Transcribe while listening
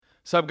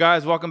What's up,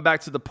 guys? Welcome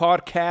back to the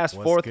podcast.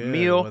 Fourth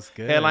Meal. What's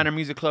good? Headliner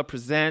Music Club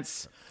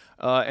presents.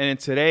 And in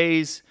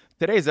today's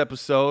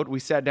episode, we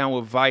sat down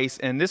with Vice,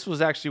 and this was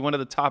actually one of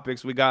the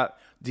topics we got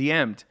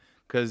DM'd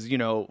because, you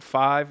know,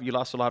 Five, you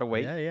lost a lot of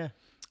weight. Yeah.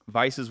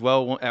 Vice as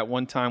well. At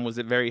one time, was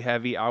it very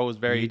heavy? I was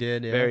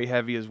very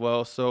heavy as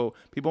well. So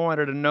people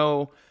wanted to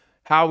know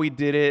how we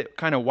did it,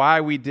 kind of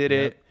why we did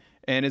it.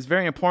 And it's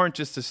very important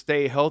just to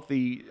stay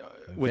healthy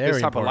with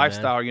this type of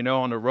lifestyle, man. You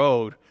know, on the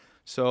road.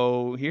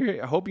 So here,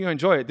 I hope you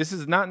enjoy it. This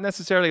is not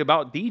necessarily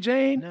about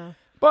DJing,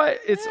 but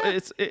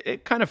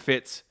it kind of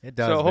fits. It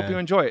does. So I hope you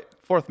enjoy it.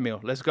 Fourth Meal.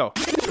 Let's go.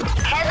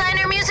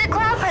 Headliner Music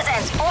Club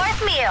presents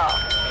Fourth Meal.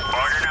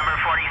 Order number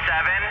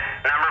 47.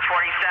 Number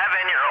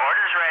 47, your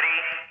order's ready.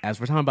 As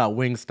we're talking about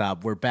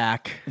Wingstop, we're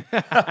back.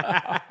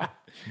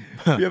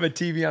 We have a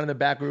TV on in the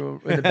back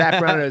room. In the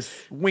background, a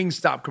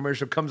Wingstop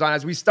commercial comes on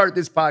as we start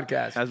this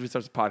podcast. As we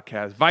start the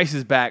podcast, Vice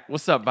is back.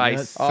 What's up, Vice?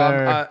 Yes,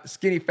 sir.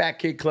 Skinny Fat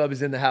Kid Club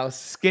is in the house.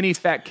 Skinny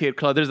Fat Kid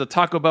Club. There's a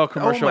Taco Bell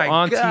commercial my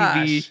on gosh.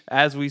 TV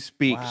as we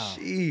speak. Wow.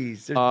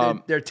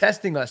 Jeez, they're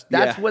testing us.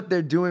 That's what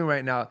they're doing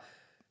right now.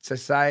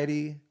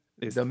 Society,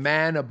 the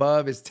man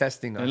above is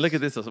testing us. And look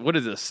at this. What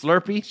is it, a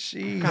Slurpee?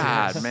 Jesus.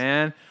 God,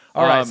 man.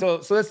 All right, so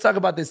let's talk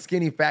about this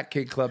Skinny Fat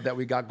Kid Club that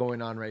we got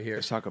going on right here.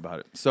 Let's talk about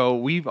it. So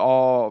we've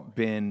all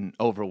been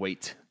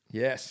overweight.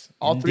 Yes,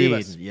 all three of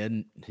us.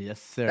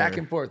 Yes, sir. Back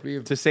and forth.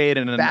 We've To say it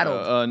in a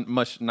battled.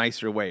 much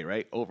nicer way,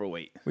 right?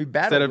 Overweight. We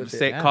battled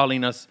Instead of with it.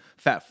 calling us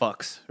fat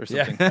fucks or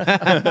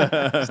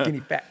something. Skinny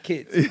Fat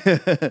Kids.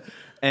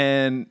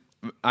 And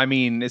I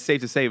mean, it's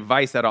safe to say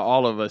Vice out of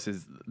all of us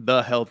is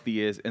the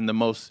healthiest and the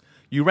most.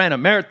 You ran a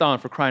marathon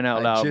for crying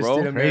out loud, just bro.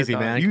 did a Crazy,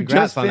 marathon. man. You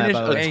Congrats just on that, finished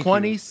by the way. a Thank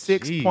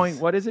 26 you. point,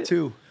 what is it?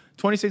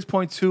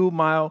 26.2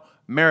 mile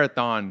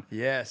marathon.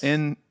 Yes.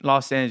 In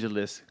Los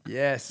Angeles.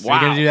 Yes. Wow.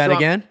 You gonna do that So-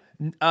 again?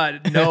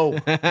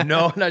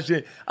 No, not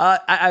sure. I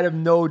have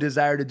no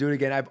desire to do it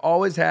again. I've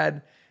always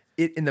had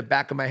it in the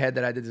back of my head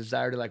that I had the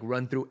desire to like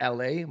run through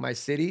LA, my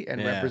city,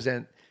 and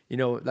represent, you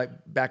know, like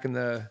back in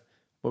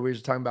what we were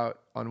talking about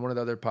on one of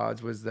the other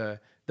pods was the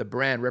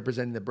brand,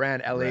 representing the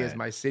brand. LA is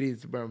my city.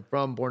 It's where I'm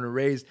from, born and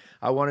raised.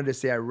 I wanted to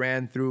say I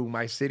ran through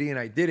my city and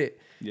I did it.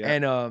 Yeah.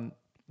 And,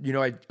 you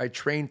know, I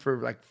trained for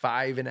like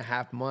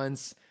 5.5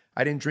 months.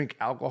 I didn't drink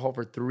alcohol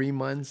for 3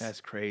 months. That's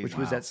crazy. Which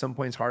was at some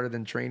points harder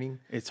than training.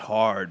 It's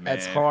hard, man.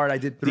 That's hard. I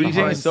did 3 DJing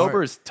months.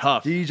 sober is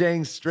tough.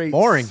 DJing straight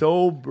Boring.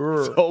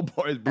 sober. So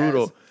boring. It's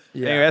brutal.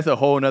 Yeah. Anyway, that's a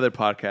whole nother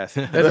podcast.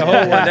 That's a whole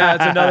one.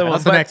 That's another one.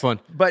 What's the next one?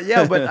 But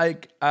yeah, but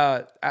like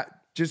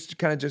just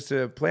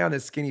to play on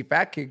this Skinny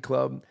Fat Kid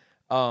Club,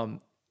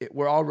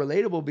 we're all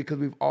relatable because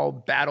we've all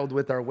battled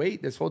with our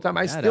weight this whole time.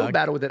 I still dog.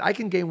 battle with it. I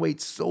can gain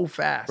weight so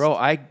fast. Bro,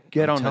 I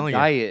get on a telling you.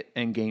 diet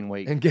and gain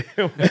weight. And get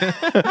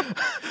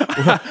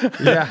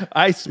yeah.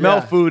 I smell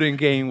Yeah. food and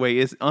gain weight.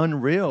 It's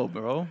unreal,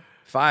 bro. I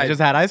 5.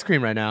 just had ice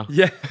cream right now.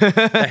 yeah.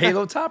 A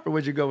Halo top, or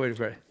what'd you go with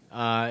for?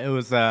 It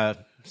was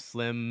a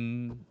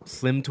slim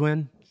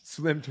twin.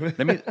 Slim twin.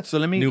 Let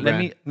me New let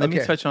me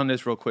Okay. touch on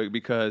this real quick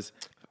because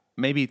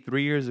maybe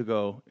 3 years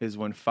ago is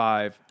when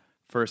Five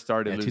first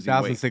started losing weight.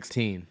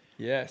 2016.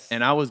 Yes.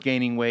 And I was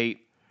gaining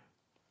weight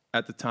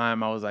at the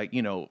time. I was like,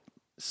 you know,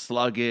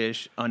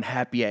 sluggish,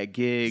 unhappy at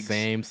gigs,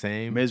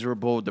 Same.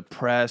 miserable,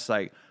 depressed,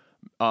 like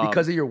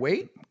because of your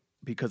weight?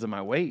 because of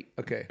my weight.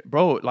 Okay.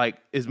 Bro, like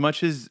as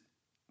much as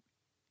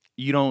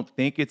you don't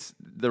think it's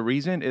the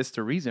reason, it's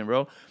the reason,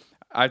 bro.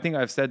 I think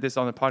I've said this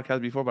on the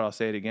podcast before, but I'll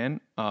say it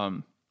again.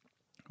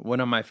 One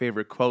of my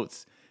favorite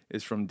quotes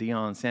is from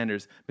Deion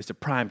Sanders, Mr.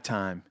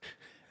 Primetime.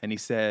 And he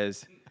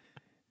says,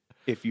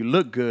 if you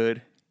look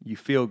good, you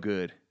feel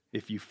good.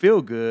 If you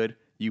feel good,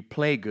 you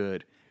play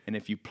good. And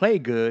if you play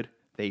good,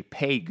 they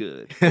pay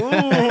good.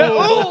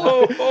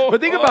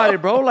 But think about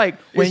it, bro. Like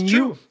when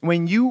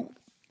you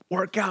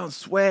work out and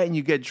sweat and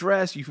you get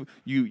dressed,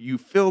 you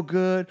feel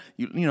good,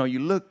 you know, you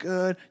look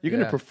good, you're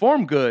gonna Yeah.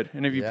 perform good.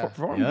 And if you Yeah.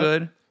 perform Yep.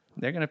 good,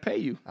 they're gonna pay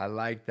you. I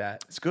like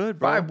that. It's good,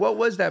 bro. Five, what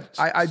was that?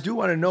 I do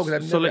want to know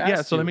because I've never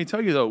asked So you. let me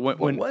tell you though,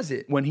 when was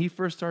it? when he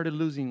first started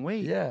losing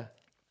weight? Yeah.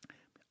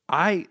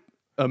 I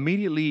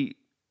immediately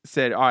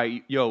said, all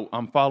right, yo,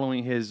 I'm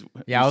following his.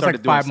 Yeah, we I was started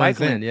like doing 5 months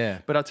cycling. in, yeah.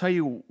 But I'll tell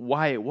you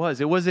why it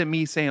was. It wasn't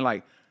me saying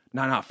like,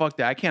 nah, fuck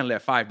that. I can't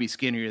let Five be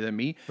skinnier than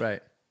me.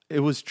 Right. It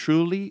was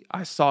truly,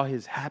 I saw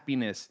his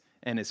happiness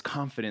and his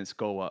confidence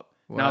go up.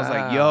 And I was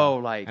like, Wow. yo,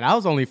 like, And I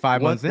was only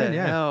 5 what months the in.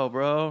 Yeah. hell,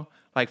 bro?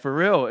 Like for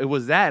real, it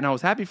was that, and I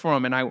was happy for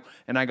him, and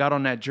I got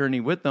on that journey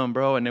with them,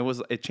 bro, and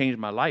it changed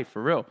my life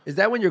for real. Is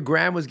that when your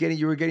gram was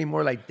you were getting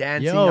more like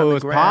dancing on Yo, the it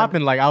was gram?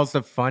 popping. Like I was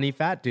a funny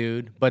fat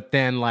dude, but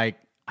then like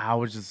I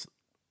was just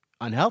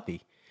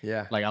unhealthy.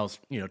 Yeah. Like I was,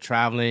 you know,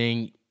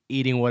 traveling,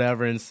 eating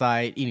whatever in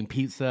sight, eating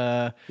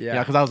pizza. Yeah. Yeah,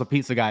 because I was a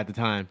pizza guy at the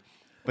time.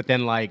 But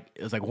then like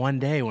it was like one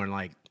day when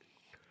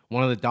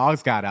one of the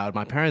dogs got out of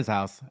my parents'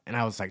 house, and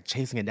I was like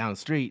chasing it down the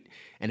street,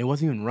 and it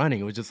wasn't even running.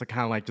 It was just like,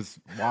 kind of like just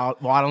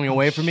waddling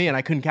away from me, and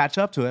I couldn't catch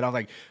up to it. I was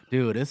like,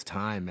 dude, it's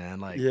time, man.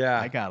 Like, Yeah.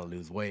 I gotta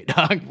lose weight,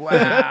 dog.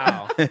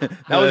 Wow. That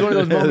was one of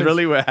those moments.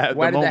 really what happened.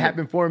 Why the did that moment.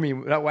 happen for me?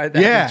 Why did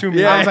that Yeah, happen to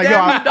me? I was like, yo,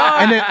 Damn it,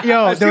 dog. and then,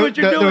 yo, I see what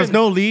you're there was doing.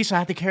 no leash. I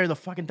had to carry the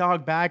fucking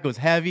dog back. It was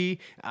heavy.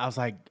 I was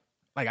like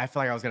I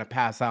feel like I was gonna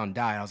pass out and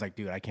die. I was like,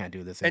 dude, I can't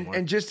do this anymore.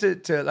 And just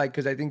to like,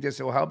 because I think this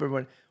will help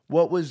everyone.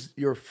 What was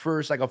your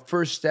first, like a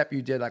first step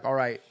you did? Like, all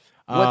right,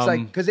 what's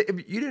like, because if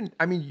you didn't,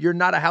 I mean, you're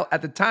not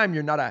at the time,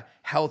 you're not a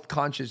health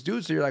conscious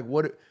dude. So you're like,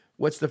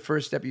 what's the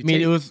first step you I mean,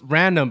 take? it was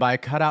random, but I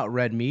cut out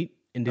red meat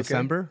in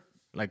December,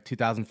 like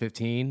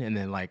 2015, and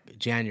then like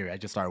January, I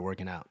just started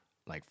working out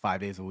like 5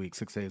 days a week,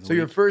 6 days a week. So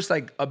your first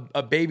like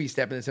a baby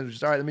step in the sense was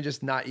just, all right, let me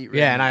just not eat red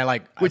meat. and I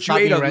like Which you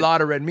stopped ate a eating lot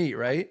of red meat,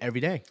 right?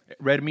 every day.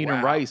 Red meat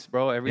and Wow. rice,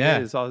 bro. Every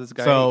day is all this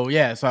guy. So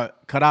so I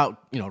cut out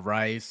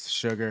rice,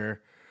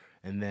 sugar,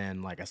 and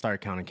then like I started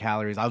counting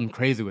calories. I'm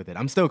crazy with it.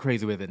 I'm still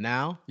crazy with it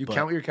now. You but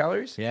count your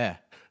calories? yeah,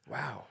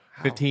 Wow.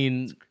 How?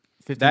 15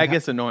 that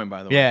gets annoying,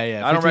 by the way. Yeah, yeah,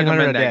 I don't 1,500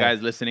 recommend a that, day.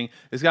 guys listening.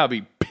 It's got to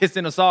be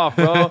pissing us off,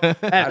 bro.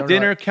 At don't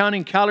dinner, know.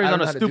 counting calories I on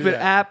don't a know how to do stupid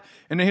that. app,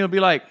 and then he'll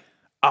be like,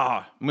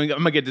 I'm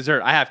gonna get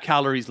dessert. I have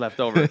calories left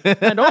over.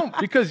 And don't,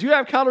 because you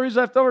have calories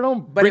left over,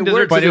 don't bring it dessert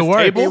works. to But it this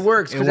works. table. It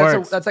works. It 'Cause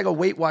works. that's like a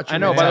Weight Watcher. I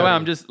know, by the way, mentality.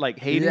 I'm just like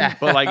hating, Yeah.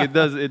 but like it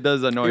does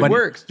annoy It me.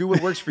 works. Do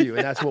what works for you,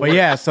 and that's what But works.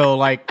 yeah, so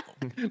like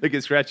Look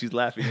at Scratchy's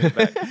laughing in the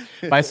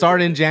back. I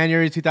started in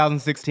January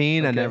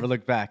 2016. I never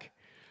looked back.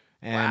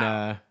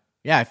 And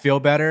yeah, I feel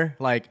better.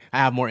 Like I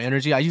have more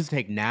energy. I used to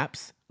take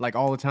naps like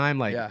all the time,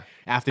 like Yeah.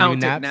 I afternoon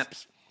don't take naps.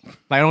 naps.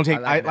 Like I don't take.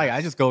 like I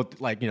naps. just go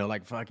like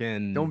like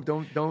fucking.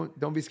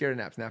 Don't be scared of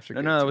naps. Naps are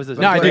good. No, it was a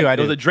No, I do, I It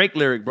was do. a Drake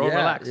lyric, bro. Yeah,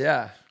 Relax.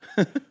 Yeah.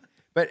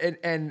 But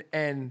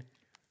and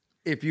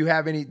if you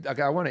have any, like,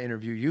 I want to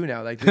interview you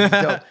now. Like, this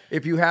is dope.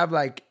 If you have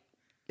like,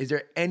 is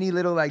there any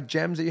little like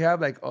gems that you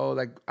have? Like, oh,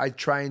 like I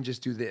try and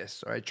just do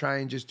this, or I try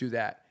and just do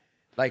that.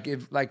 Like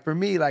if like for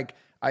me, like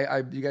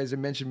you guys have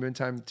mentioned one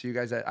time to you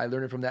guys that I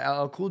learned it from that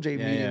LL Cool J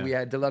meeting yeah. we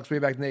had Deluxe way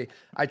back in the day.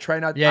 I try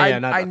not. Yeah, I, yeah,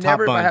 not I the top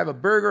never if I bun. have a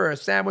burger or a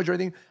sandwich or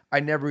anything, I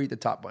never eat the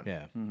top bun.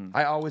 Yeah.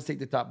 I always take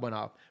the top bun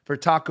off. For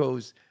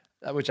tacos,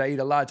 which I eat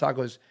a lot of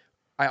tacos,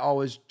 I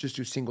always just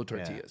do single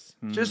tortillas.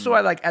 Just so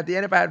I like at the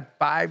end, if I had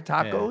 5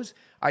 tacos,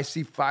 I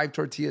see 5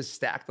 tortillas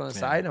stacked on the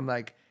side. I'm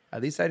like,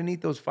 at least I didn't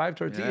eat those 5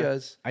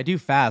 tortillas. I do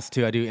fast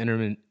too. I do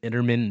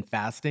intermittent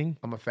fasting.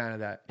 I'm a fan of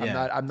that.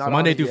 Yeah. I'm not so on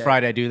Monday it through yet.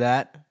 Friday, I do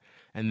that,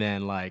 and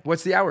then like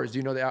What's the hours? Do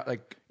you know the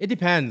like? it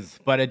depends,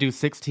 but I do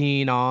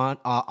 16 on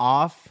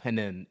off, and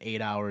then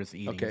 8 hours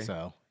eating. Okay.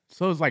 So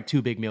it's like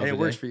 2 big meals. And it a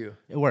works day. for you?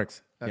 It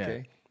works. Okay.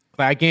 Yeah.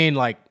 But I gained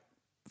like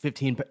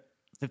 15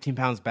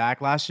 pounds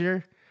back last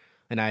year,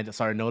 and I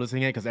started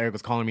noticing it because Eric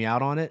was calling me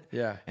out on it.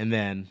 Yeah. And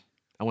then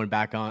I went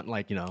back on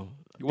like You're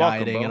welcome,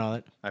 dieting bro. and all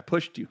that. I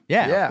pushed you.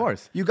 Yeah, Yeah, of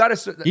course. You got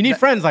to. You need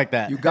friends like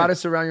that. You got to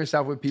surround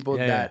yourself with people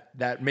Yeah,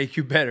 that make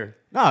you better.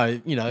 No,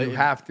 You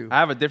have to. I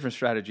have a different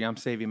strategy. I'm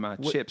saving my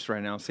chips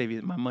right now. I'm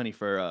saving my money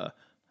for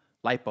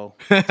lipo.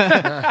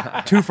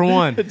 2 for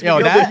 1. Yo,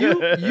 Yo, that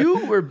but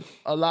you were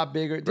a lot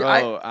bigger. Dude,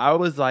 Bro, I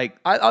was like,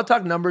 I'll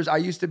talk numbers. I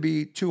used to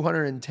be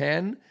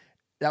 210.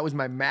 That was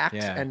my max,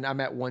 Yeah. and I'm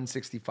at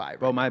 165.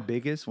 bro, Right my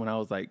biggest when I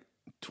was like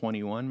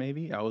 21,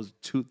 maybe I was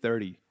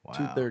 230.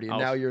 230, and I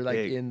was now you're like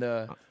big. in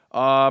the.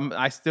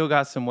 I still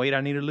got some weight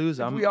I need to lose.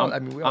 I'm we all- I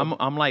mean, we all-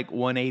 I'm like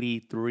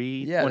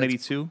 183, Yeah, that's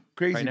 182.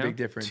 Crazy right now. big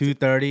difference.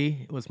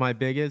 230 was my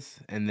biggest,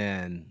 and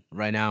then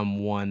right now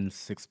I'm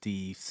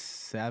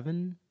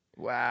 167.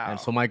 Wow. And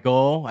so my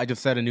goal, I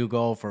just set a new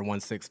goal for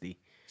 160.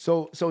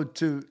 So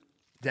to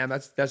damn,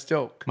 that's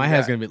dope. My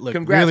head's Congrats. gonna look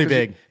Congrats, really 'cause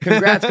big. you-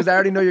 Congrats, because I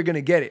already know you're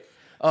gonna get it.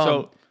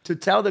 So- to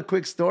tell the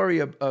quick story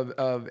of for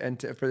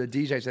the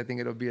DJs, I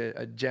think it'll be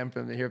a gem for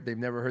them to hear if they've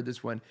never heard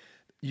this one.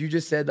 You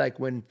just said like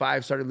when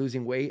Five started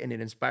losing weight and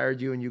it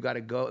inspired you and you got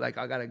to go. Like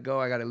I got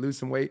to lose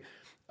some weight.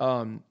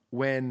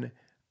 When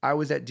I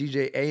was at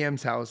DJ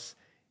AM's house,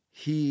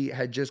 he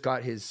had just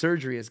got his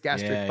surgery, his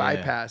gastric Yeah, yeah.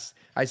 bypass.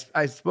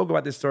 I spoke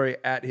about this story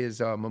at his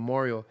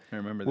memorial. I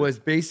remember that. Was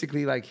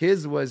basically like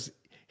his was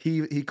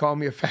he called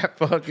me a fat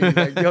fuck and he's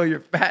like, yo,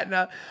 you're fat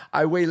now.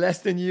 I weigh less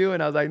than you.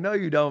 And I was like, no,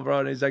 you don't, bro.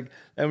 And he's like,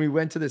 and we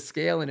went to the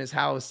scale in his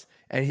house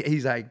and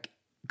he's like,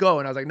 go.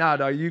 And I was like, nah,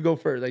 dog, you go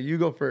first. Like you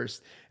go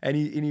first. And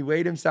he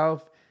weighed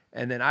himself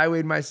and then I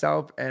weighed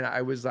myself and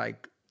I was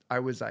like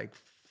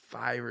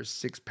 5 or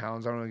 6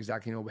 pounds. I don't know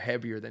exactly,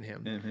 heavier than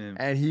him.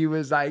 And he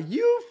was like,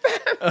 you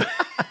fat.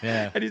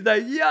 Yeah. And he's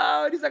like,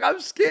 yo, and he's like, I'm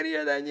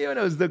skinnier than you. And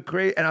it was the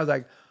great. And I was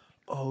like,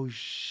 oh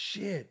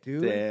shit,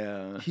 dude.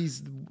 Damn. This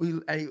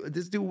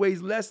dude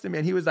weighs less than me.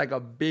 And he was like a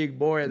big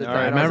boy at the I time.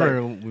 I And was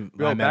remember like,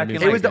 bro, I met back a new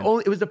in, it was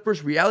friend. it was the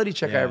first reality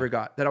check I Yeah. ever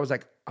got that I was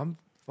like, I'm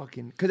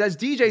fucking, because as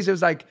DJs, it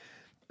was like,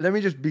 let me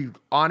just be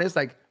honest,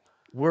 like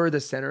we're the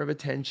center of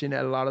attention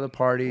at a lot of the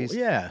parties.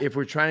 Yeah. If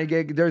we're trying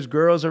to there's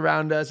girls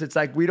around us, it's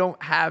like we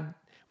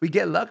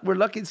get luck. We're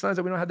lucky sometimes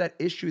that we don't have that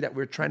issue that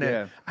we're trying to,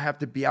 Yeah. I have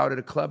to be out at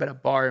a club, at a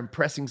bar,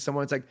 impressing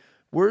someone. It's like,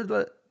 we're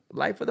the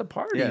life of the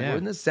party. Yeah. We're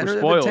in the center We're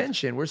of spoiled.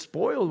 attention. We're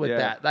spoiled with Yeah.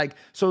 that. Like,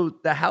 so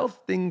the health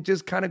thing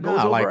just kind of goes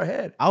No, over like, our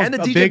head. I was and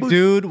the a DJ big booth,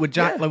 dude with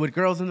Yeah. like with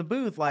girls in the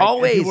booth. Like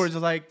Always. and people were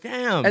just like,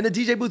 damn. And the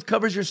DJ booth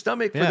covers your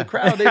stomach for Yeah. the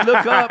crowd. They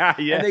look up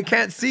Yeah. and they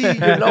can't see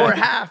your lower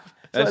half.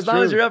 So That's as long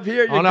as true. you're up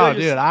here, you're oh no,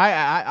 good. dude!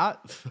 I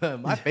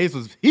my face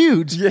was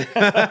huge. Yeah.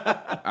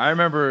 I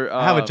remember.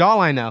 I have a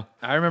jawline now.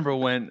 I remember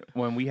when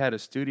we had a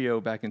studio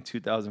back in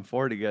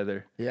 2004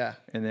 together. Yeah.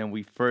 And then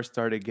we first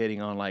started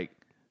getting on like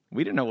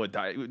we didn't know what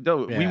diet. No,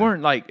 we Yeah.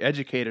 weren't like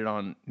educated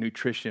on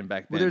nutrition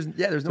back then. Well,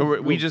 there's So no we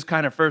real just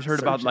kind of first heard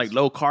about like searches.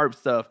 low carb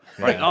stuff.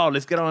 Like, oh,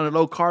 let's get on a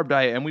low carb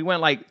diet, and we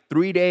went like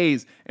 3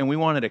 days, and we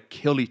wanted to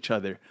kill each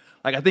other.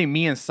 Like I think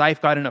me and Saif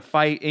got in a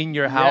fight in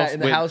your house in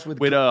the house with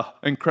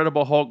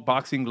Incredible Hulk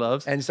boxing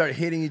gloves. And start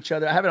hitting each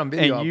other. I have it on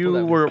video. And I'll pull you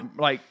that were video.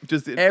 like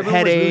just Everyone was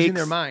headaches. losing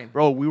their mind.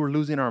 Bro. We were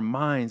losing our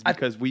minds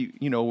because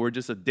we're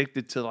just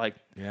addicted to like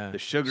the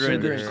sugar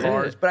and sugar the and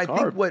carbs. But I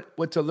think carb.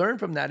 what to learn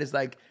from that is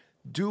like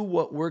do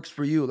what works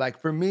for you. Like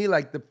for me,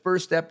 like the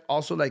first step,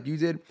 also like you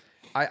did,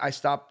 I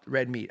stopped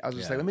red meat. I was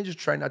just like, let me just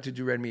try not to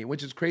do red meat,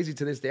 which is crazy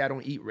to this day. I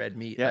don't eat red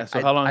meat. Yeah, Like,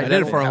 so how long I has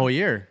did that it for a been? whole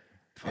year.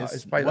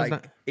 it's probably wasn't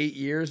like 8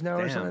 years now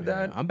or something like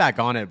that. I'm back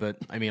on it, but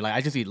I mean, like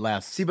I just eat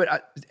less. See,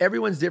 but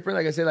everyone's different.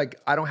 Like I said, like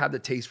I don't have the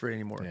taste for it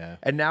anymore. Yeah.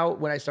 And now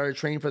when I started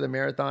training for the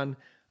marathon,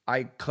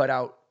 I cut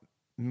out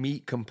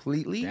meat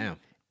completely. Damn.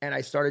 And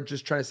I started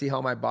just trying to see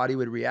how my body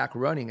would react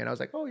running. And I was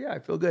like, oh yeah, I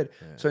feel good.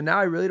 So now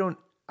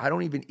I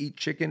don't even eat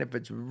chicken if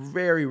it's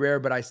very rare,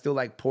 but I still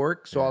like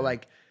pork. So I'll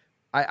like,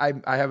 I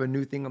have a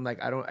new thing. I'm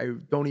like, I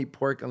don't eat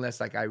pork unless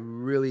like I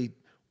really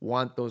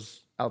want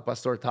those al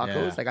pastor tacos.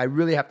 Yeah. Like I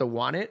really have to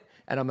want it.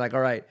 And I'm like,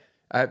 all right,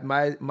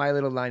 my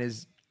little line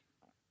is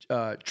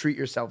treat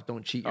yourself,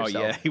 don't cheat Oh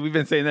yourself. yeah, we've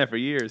been saying that for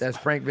years. That's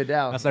Frank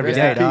Vidal. That's every Rest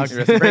day, in dog. peace.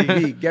 Rest in Frank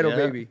peace. Ghetto Yeah.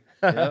 baby.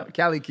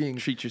 Cali King.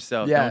 Treat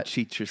yourself. Yeah. Don't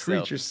cheat yourself.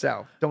 Treat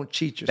yourself. Don't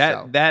cheat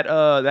yourself.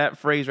 That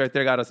phrase right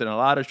there got us in a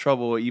lot of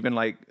trouble. Even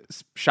like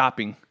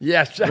shopping,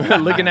 Yes.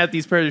 looking at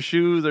these pairs of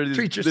shoes or this,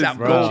 Treat yourself,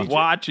 this bro. gold Treat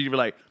watch, and you're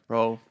like,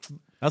 bro,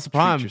 That's the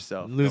problem.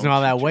 yourself. Losing Don't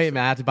all that cheat weight,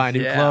 man. I have to buy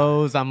new Yeah.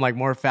 clothes. I'm like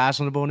more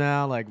fashionable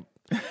now. Like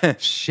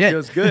shit.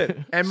 Feels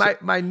good. And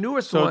my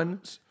newest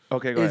one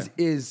okay, go ahead.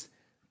 is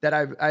that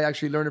I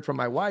actually learned it from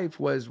my wife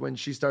was when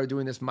she started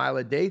doing this mile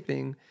a day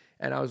thing.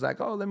 And I was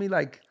like, oh, let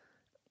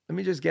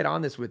me just get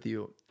on this with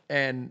you.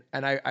 And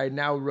I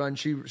now run,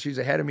 she's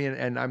ahead of me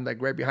and I'm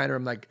like right behind her.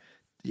 I'm like,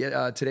 yeah,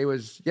 yesterday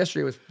was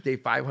day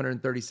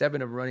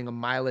 537 of running a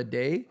mile a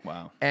day.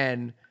 Wow.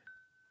 And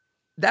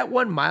that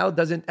 1 mile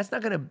that's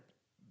not going to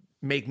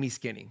make me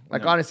skinny.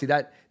 Like honestly,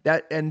 that,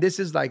 and this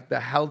is like the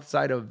health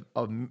side of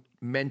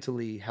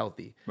mentally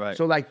healthy. Right.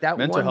 So like that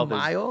Mental 1 health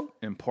mile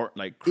is important,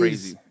 like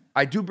crazy.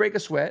 I do break a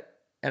sweat.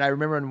 And I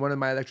remember in one of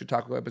my Electric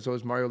Taco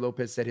episodes, Mario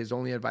Lopez said his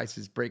only advice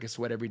is break a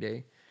sweat every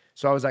day.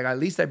 So I was like, at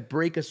least I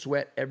break a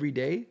sweat every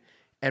day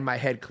and my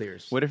head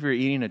clears. What if you're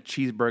eating a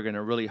cheeseburger in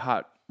a really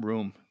hot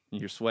room and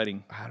you're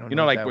sweating? I don't You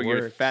know know, if like that where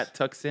your works. fat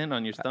tucks in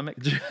on your stomach.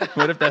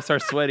 What if that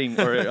starts sweating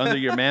or under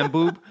your man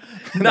boob?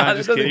 No, I'm that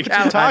just doesn't kidding.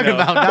 count. I know.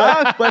 about,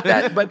 dog?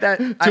 but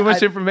that Too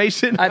much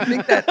information. I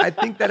think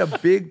that a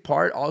big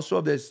part also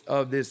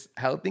of this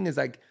health thing is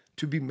like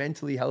to be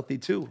mentally healthy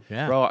too.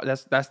 Yeah. Bro,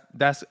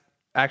 that's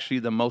actually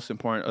the most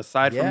important.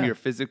 Aside Yeah. from your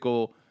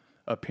physical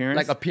appearance,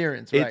 Like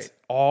appearance, it's right.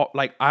 all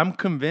like I'm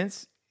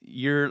convinced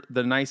you're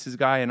the nicest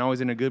guy and always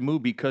in a good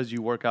mood because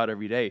you work out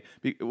every day.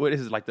 What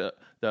is it like the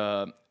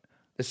The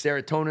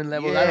serotonin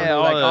levels, Yeah, I don't know,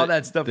 all like the- all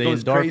that stuff the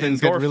goes endorphins crazy.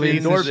 get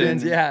released and Endorphins,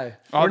 shit. yeah.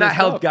 all We're not this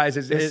health stuff. guys.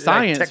 It's It's like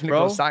science, technical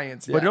bro.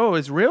 science. Yeah. But no,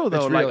 it's real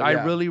though. It's like real, I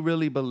yeah. really,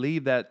 really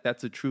believe that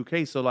that's a true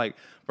case. So like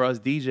for us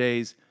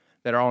DJs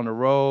that are on the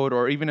road,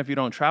 or even if you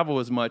don't travel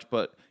as much,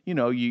 but you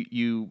know,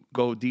 you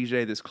go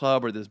DJ this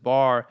club or this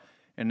bar,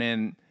 and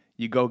then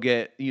you go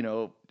get, you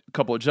know, a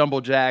couple of jumbo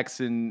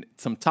jacks and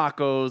some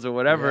tacos or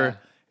whatever, Yeah.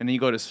 and then you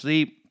go to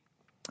sleep.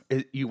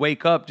 You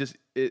wake up just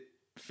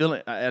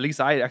feeling. At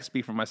least I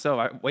speak for myself.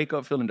 I wake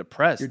up feeling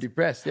depressed. You're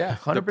depressed, yeah,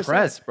 100%.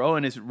 Depressed, bro,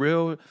 and it's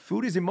real.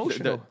 Food is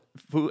emotional.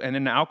 The food and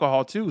then the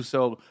alcohol too.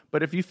 So,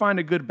 but if you find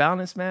a good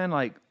balance, man,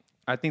 like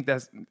I think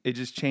it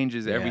just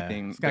changes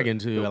everything. It's gotta get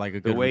into, like, a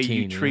good the way routine,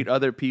 you you treat know?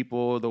 other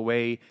people, the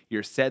way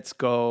your sets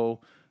go,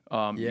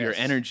 your Yes.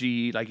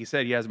 energy. Like you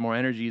said, he has more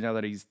energy now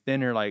that he's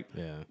thinner. Like,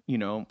 Yeah. you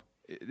know,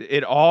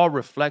 it all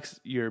reflects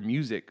your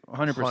music,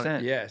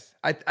 100%. Yes,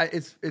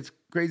 it's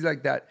crazy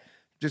like that.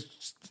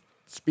 Just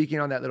speaking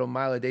on that little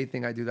mile a day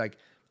thing I do, like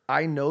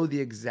I know the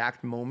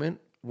exact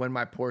moment when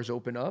my pores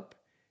open up,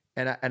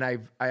 and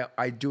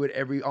I do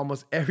it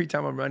almost every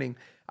time I'm running.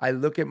 I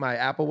look at my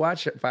Apple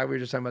Watch. If I were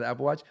just talking about the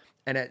Apple Watch,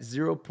 and at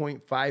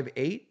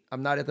 0.58,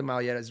 I'm not at the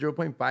mile yet. At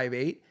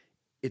 0.58,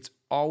 it's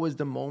always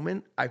the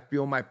moment I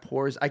feel my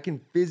pores. I can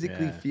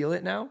physically Yeah. feel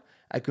it now.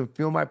 I can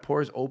feel my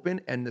pores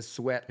open and the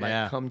sweat like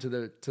Yeah. come to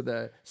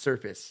the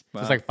surface. So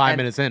it's like 5 And-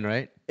 minutes in,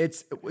 right?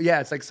 It's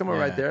like somewhere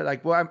right Yeah. there.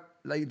 Like, well, I'm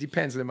like, it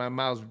depends on my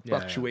miles Yeah,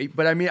 fluctuate,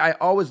 but I mean, I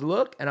always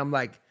look and I'm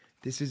like,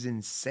 this is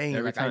insane.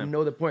 Every Like, I time.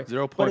 know the point.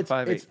 0.58.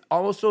 But it's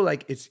also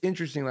like, it's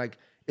interesting. Like,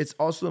 it's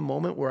also the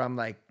moment where I'm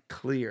like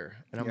clear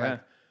and I'm Yeah. like,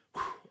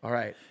 all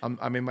right,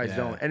 I'm in my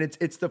zone. And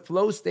it's the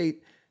flow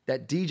state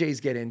that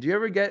DJs get in. Do you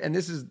ever get, and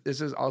this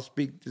is I'll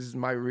speak, this is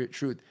my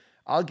truth.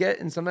 I'll get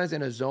in sometimes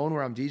in a zone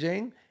where I'm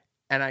DJing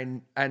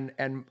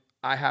and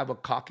I have a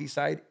cocky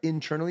side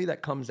internally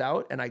that comes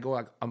out and I go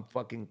like, I'm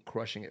fucking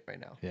crushing it right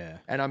now. Yeah.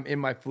 And I'm in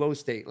my flow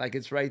state. Like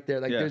it's right there.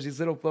 Like Yeah. there's this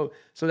little flow.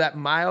 So that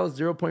mile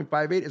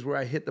 0.58 is where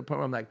I hit the point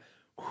where I'm like,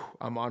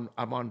 I'm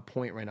on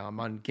point right now. I'm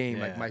on game.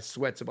 Like Yeah. my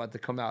sweat's about to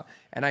come out.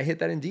 And I hit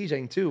that in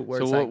DJing too. Where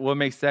So it's what, like, what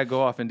makes that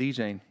go off in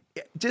DJing?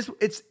 just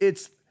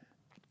it's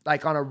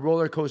like on a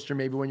roller coaster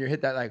maybe when you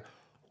hit that like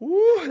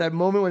woo, that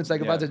moment when it's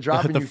like about to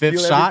drop and The you fifth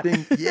feel shot?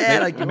 everything. Yeah,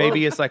 like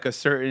Maybe it's like a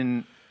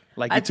certain,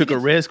 like I you took think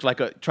a risk,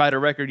 like tried a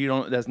record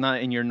that's not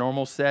in your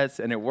normal sets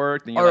and it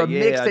worked. And you're or like, a yeah,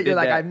 mix I that you're did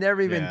like, that. I've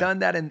never even Yeah. done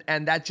that,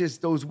 and that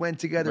just those went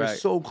together Right.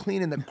 so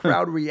clean, and the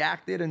crowd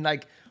reacted, and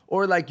like,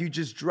 or like you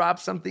just drop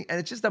something, and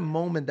it's just a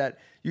moment that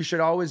you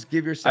should always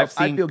give yourself.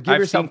 I've give seen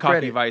yourself Cocky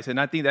credit. Vice, and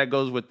I think that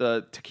goes with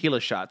the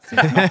tequila shots.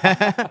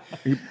 I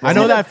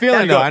know that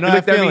feeling though. I know You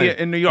that looked at me feeling.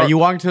 in New York. And you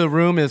walk into the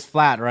room, it's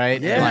flat, right?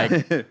 Yeah.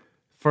 And like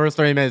first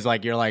 30 minutes,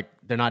 like you're like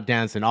they're not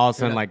dancing. All of a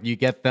sudden, like you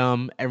get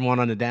them, everyone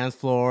on the dance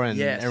floor, and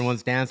Yes.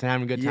 everyone's dancing,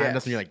 having a good time. Yes.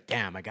 That's when you're like,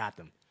 damn, I got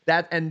them.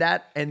 That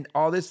and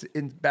all this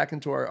back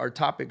into our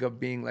topic of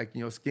being like,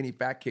 you know, skinny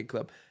fat kid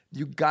club.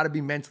 You got to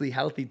be mentally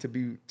healthy to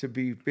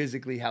be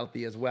physically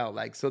healthy as well.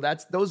 Like, so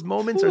that's, those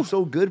moments are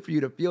so good for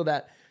you to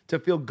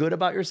feel good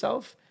about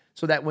yourself,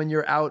 so that when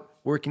you're out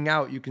working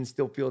out, you can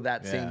still feel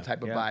that same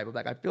type of vibe of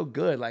like, I feel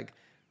good. Like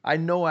I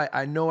know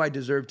I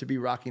deserve to be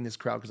rocking this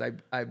crowd because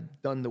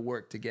I've done the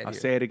work to get I'll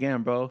here. say it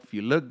again, bro. If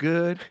you look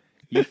good,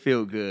 you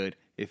feel good.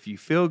 If you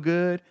feel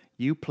good,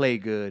 you play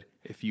good.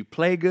 If you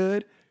play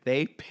good,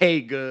 they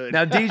pay good.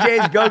 Now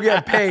DJs, go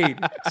get paid.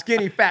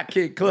 Skinny fat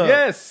kid club.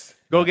 yes,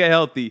 go get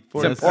healthy.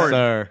 It's Yes, important.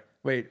 sir.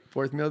 Wait,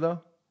 fourth meal though?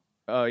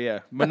 Oh yeah,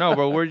 but no,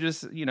 bro. We're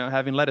just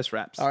having lettuce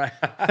wraps. All right.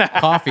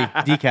 Coffee,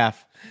 decaf.